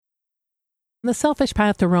The Selfish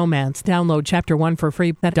Path to Romance. Download Chapter 1 for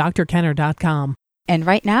free at drkenner.com. And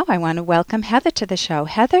right now, I want to welcome Heather to the show.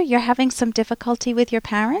 Heather, you're having some difficulty with your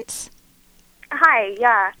parents? Hi,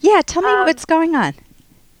 yeah. Yeah, tell me what's going on.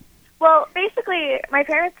 Well, basically, my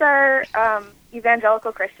parents are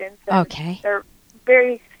evangelical Christians. Okay. They're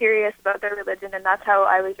very serious about their religion, and that's how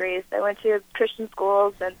I was raised. I went to Christian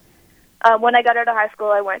schools, and when I got out of high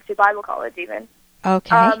school, I went to Bible college even.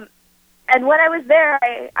 Okay. And when I was there,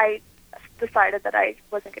 I decided that I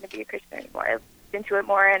wasn't going to be a Christian anymore. I looked into it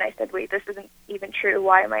more, and I said, wait, this isn't even true.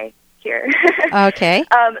 Why am I here? Okay.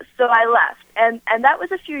 So I left, and that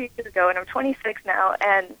was a few years ago, and I'm 26 now,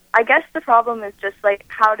 and I guess the problem is just, like,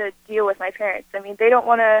 how to deal with my parents. I mean, they don't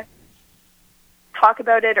want to talk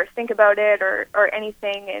about it or think about it or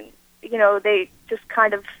anything, and, you know, they just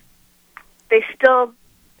kind of, they still,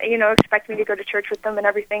 you know, expect me to go to church with them and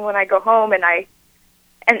everything when I go home, and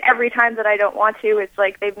every time that I don't want to, it's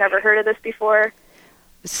like they've never heard of this before.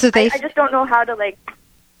 So I just don't know how to, like,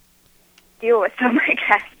 deal with them, I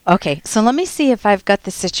guess. Okay, so let me see if I've got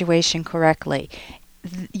the situation correctly.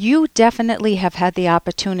 You definitely have had the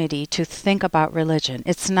opportunity to think about religion.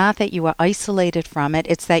 It's not that you were isolated from it,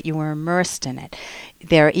 it's that you were immersed in it.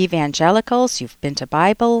 They're evangelicals, you've been to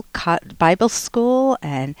Bible school,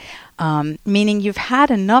 and meaning you've had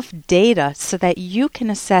enough data so that you can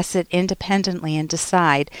assess it independently and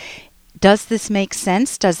decide, does this make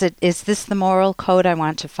sense? Is this the moral code I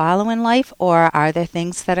want to follow in life, or are there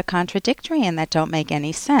things that are contradictory and that don't make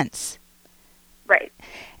any sense? Right.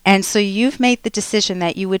 And so you've made the decision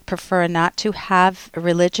that you would prefer not to have a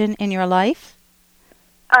religion in your life?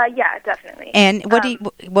 Yeah, definitely. And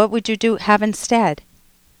what would you have instead?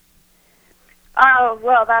 Oh,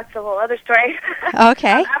 well, that's a whole other story.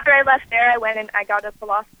 Okay. After I left there, I went and I got a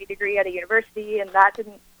philosophy degree at a university, and that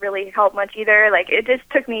didn't really help much either. Like, it just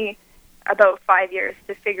took me about 5 years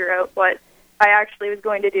to figure out what I actually was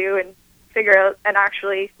going to do and figure out an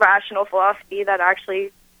actually rational philosophy that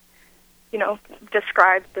actually, you know,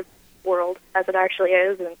 describes the world as it actually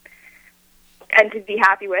is, and to be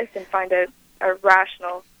happy with and find a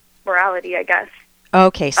rational morality, I guess.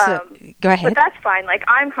 Okay, so go ahead. But that's fine. Like,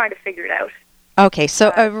 I'm kind of figured out. Okay,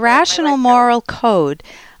 so a rational moral code.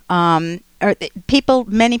 Many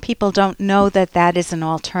people don't know that is an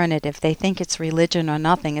alternative. They think it's religion or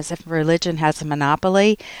nothing, as if religion has a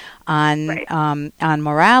monopoly on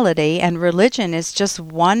morality, and religion is just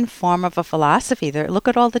one form of a philosophy. Look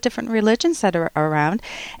at all the different religions that are around,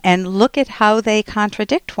 and look at how they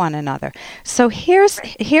contradict one another. So here's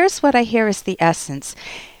what I hear is the essence.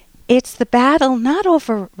 It's the battle not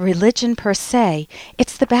over religion per se,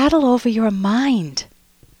 it's the battle over your mind.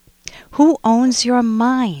 Who owns your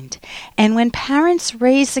mind? And when parents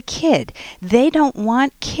raise a kid, they don't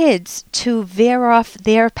want kids to veer off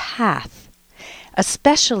their path,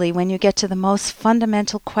 especially when you get to the most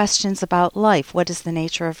fundamental questions about life. What is the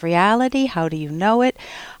nature of reality? How do you know it?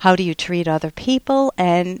 How do you treat other people?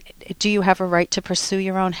 And do you have a right to pursue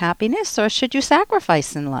your own happiness, or should you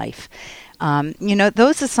sacrifice in life?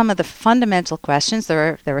 Those are some of the fundamental questions.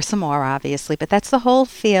 There are some more, obviously, but that's the whole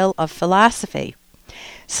field of philosophy.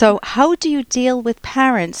 So how do you deal with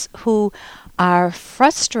parents who are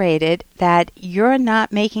frustrated that you're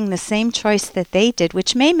not making the same choice that they did,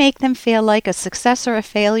 which may make them feel like a success or a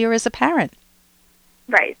failure as a parent?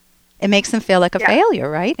 Right. It makes them feel like a failure,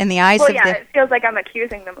 right? In the eyes of it feels like I'm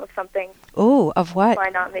accusing them of something. Ooh, of what? By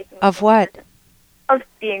not making of what? Of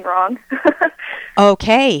being wrong.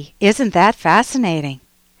 Okay. Isn't that fascinating?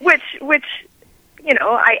 Which,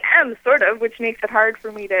 I am sort of, which makes it hard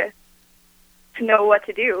for me to know what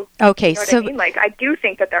to do. Okay, you know what I mean? Like, I do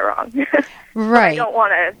think that they're wrong. Right. I don't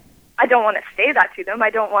want to say that to them. I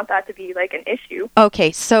don't want that to be like an issue.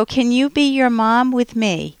 Okay, so can you be your mom with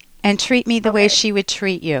me and treat me the way she would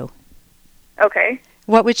treat you? Okay.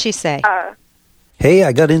 What would she say? Hey,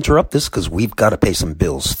 I got to interrupt this because we've got to pay some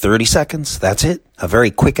bills. 30 seconds, that's it. A very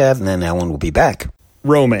quick ad, and then Ellen will be back.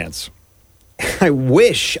 Romance. I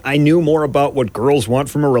wish I knew more about what girls want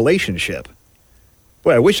from a relationship.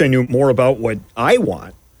 Boy, I wish I knew more about what I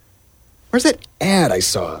want. Where's that ad I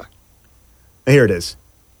saw? Here it is.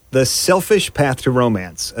 The Selfish Path to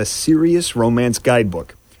Romance, a serious romance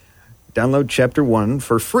guidebook. Download Chapter 1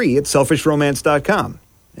 for free at selfishromance.com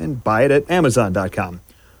and buy it at amazon.com.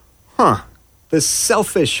 Huh. The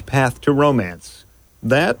Selfish Path to Romance.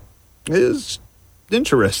 That is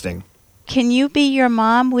interesting. Can you be your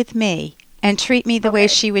mom with me and treat me the way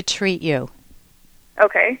she would treat you?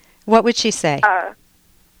 Okay. What would she say?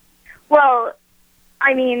 Well,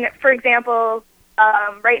 I mean, for example,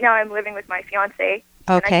 right now I'm living with my fiancé. Okay.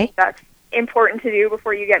 And I think that's important to do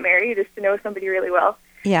before you get married, is to know somebody really well.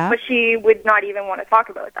 Yeah. But she would not even want to talk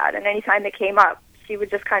about that. And anytime it came up, she would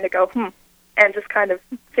just kind of go, and just kind of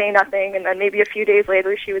say nothing. And then maybe a few days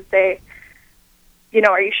later she would say,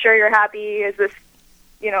 are you sure you're happy? Is this,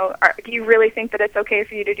 do you really think that it's okay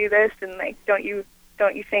for you to do this? And, like, don't you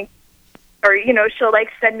think, or, she'll,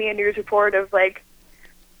 like, send me a news report of, like,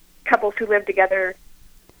 couples who live together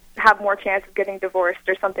have more chance of getting divorced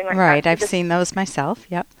or something like that. Right, I've seen those myself,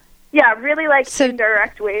 yep. Yeah, really, like,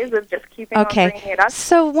 indirect ways of just keeping on bringing it up.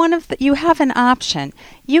 So you have an option.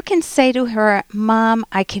 You can say to her, Mom,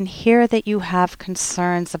 I can hear that you have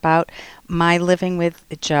concerns about my living with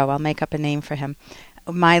Joe. I'll make up a name for him.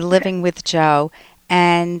 My living with Joe.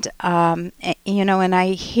 And, and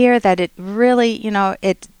I hear that it really,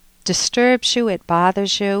 it disturbs you, it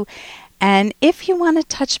bothers you. And if you want to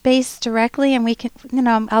touch base directly, and we can,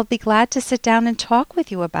 I'll be glad to sit down and talk with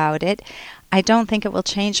you about it. I don't think it will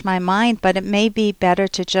change my mind, but it may be better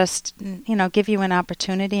to just, give you an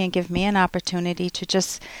opportunity and give me an opportunity to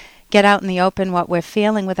just get out in the open what we're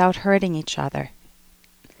feeling without hurting each other.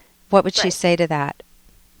 What would she say to that?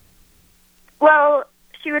 Well,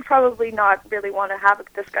 she would probably not really want to have a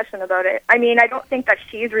discussion about it. I mean, I don't think that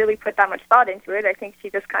she's really put that much thought into it. I think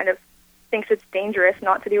she just kind of thinks it's dangerous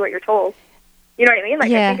not to do what you're told. You know what I mean?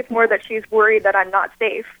 Like, I think it's more that she's worried that I'm not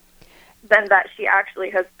safe than that she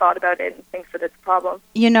actually has thought about it and thinks that it's a problem.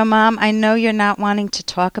 Mom, I know you're not wanting to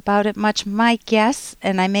talk about it much. My guess,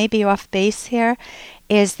 and I may be off base here,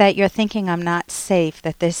 is that you're thinking I'm not safe,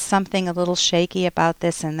 that there's something a little shaky about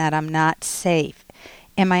this and that I'm not safe.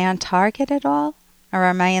 Am I on target at all? Or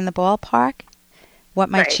am I in the ballpark? What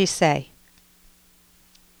might she say?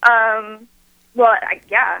 Well,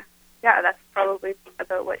 yeah, that's probably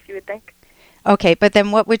about what she would think. Okay, but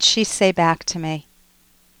then what would she say back to me?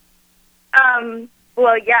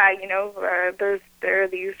 Well, yeah, there are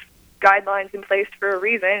these guidelines in place for a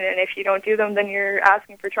reason, and if you don't do them, then you're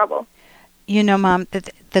asking for trouble. Mom,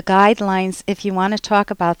 the guidelines, if you want to talk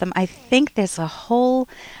about them, I think there's a whole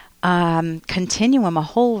continuum, a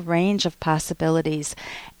whole range of possibilities.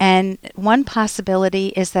 And one possibility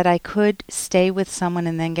is that I could stay with someone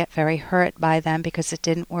and then get very hurt by them because it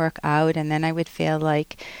didn't work out, and then I would feel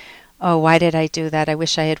like, oh, why did I do that? I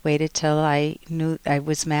wish I had waited till I knew I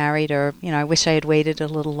was married, or, I wish I had waited a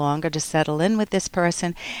little longer to settle in with this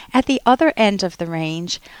person. At the other end of the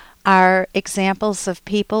range are examples of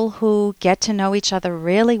people who get to know each other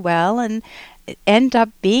really well and end up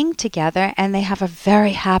being together, and they have a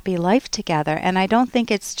very happy life together. And I don't think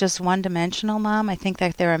it's just one-dimensional, Mom. I think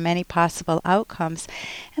that there are many possible outcomes.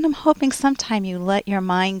 And I'm hoping sometime you let your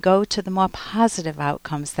mind go to the more positive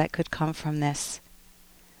outcomes that could come from this.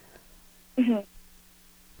 Mm-hmm.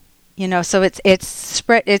 So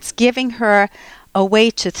it's giving her a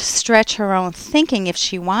way to stretch her own thinking if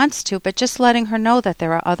she wants to, but just letting her know that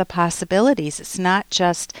there are other possibilities. It's not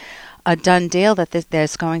just a done deal that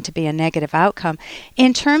there's going to be a negative outcome.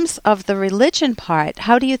 In terms of the religion part,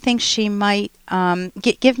 how do you think she might,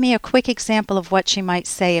 give me a quick example of what she might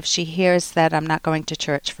say if she hears that I'm not going to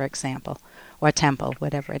church, for example, or temple,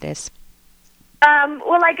 whatever it is?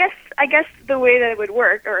 Well, I guess the way that it would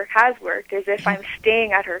work, or has worked, is if I'm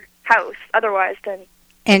staying at her house. Otherwise, then.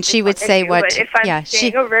 And she would say what? But if I'm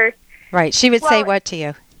staying over, right? She would say what to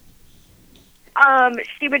you?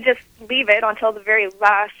 She would just leave it until the very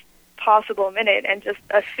last possible minute and just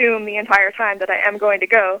assume the entire time that I am going to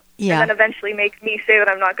go. Yeah. And then eventually make me say that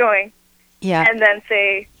I'm not going. Yeah. And then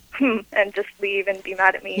say, and just leave and be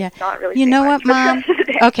mad at me. Yeah. Not really. You know what, Mom?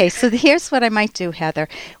 Okay, so here's what I might do, Heather.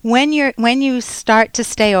 When you start to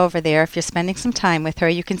stay over there, if you're spending some time with her,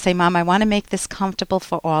 you can say, Mom, I want to make this comfortable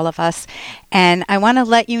for all of us, and I want to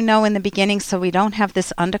let you know in the beginning, so we don't have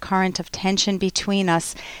this undercurrent of tension between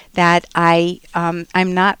us, that I'm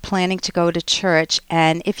not planning to go to church.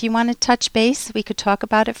 And if you want to touch base, we could talk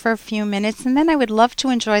about it for a few minutes, and then I would love to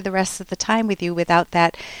enjoy the rest of the time with you without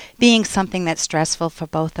that being something that's stressful for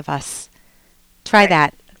both of us. Try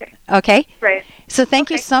that. Okay? Right. So thank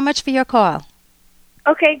you so much for your call.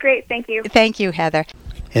 Okay, great. Thank you. Thank you, Heather.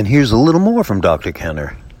 And here's a little more from Dr.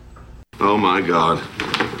 Kenner. Oh, my God.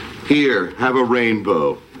 Here, have a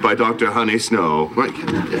rainbow by Dr. Honey Snow.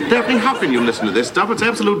 Daphne, how can you listen to this stuff? It's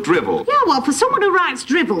absolute drivel. Yeah, well, for someone who writes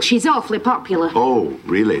drivel, she's awfully popular. Oh,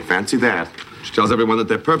 really? Fancy that. She tells everyone that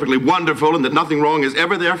they're perfectly wonderful and that nothing wrong is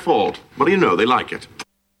ever their fault. What do you know? They like it.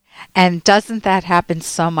 And doesn't that happen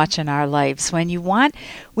so much in our lives? When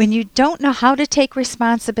you don't know how to take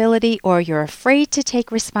responsibility, or you're afraid to take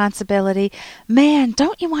responsibility, man,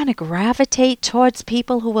 don't you want to gravitate towards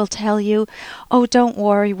people who will tell you, oh, don't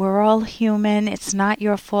worry, we're all human, it's not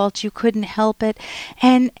your fault, you couldn't help it.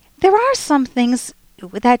 And there are some things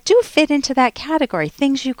that do fit into that category,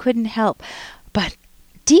 things you couldn't help. But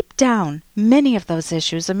deep down, many of those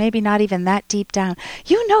issues, or maybe not even that deep down,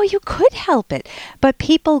 you know you could help it. But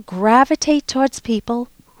people gravitate towards people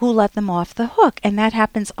who let them off the hook. And that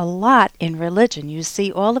happens a lot in religion. You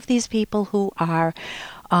see all of these people who are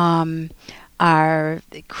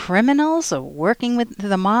criminals or working with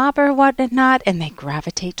the mob or whatnot, and they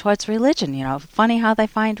gravitate towards religion. You know, funny how they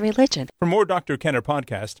find religion. For more Dr. Kenner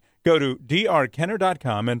podcast, go to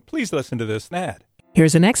drkenner.com and please listen to this ad.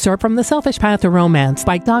 Here's an excerpt from The Selfish Path to Romance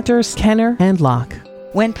by Drs. Kenner and Locke.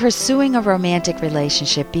 When pursuing a romantic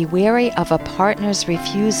relationship, be wary of a partner's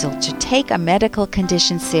refusal to take a medical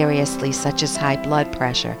condition seriously, such as high blood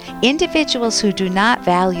pressure. Individuals who do not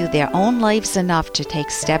value their own lives enough to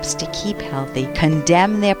take steps to keep healthy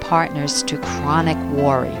condemn their partners to chronic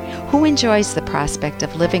worry. Who enjoys the prospect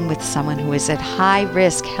of living with someone who is at high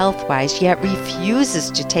risk health-wise, yet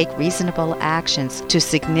refuses to take reasonable actions to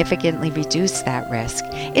significantly reduce that risk?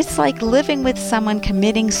 It's like living with someone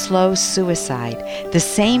committing slow suicide. The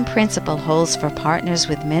same principle holds for partners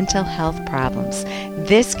with mental health problems.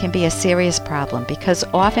 This can be a serious problem because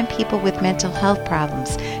often people with mental health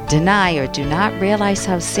problems deny or do not realize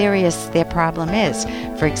how serious their problem is.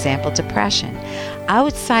 For example, depression.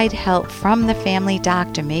 Outside help from the family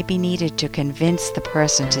doctor may be needed to convince the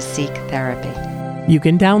person to seek therapy. You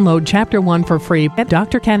can download Chapter 1 for free at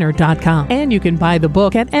drkenner.com, and you can buy the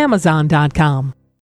book at amazon.com.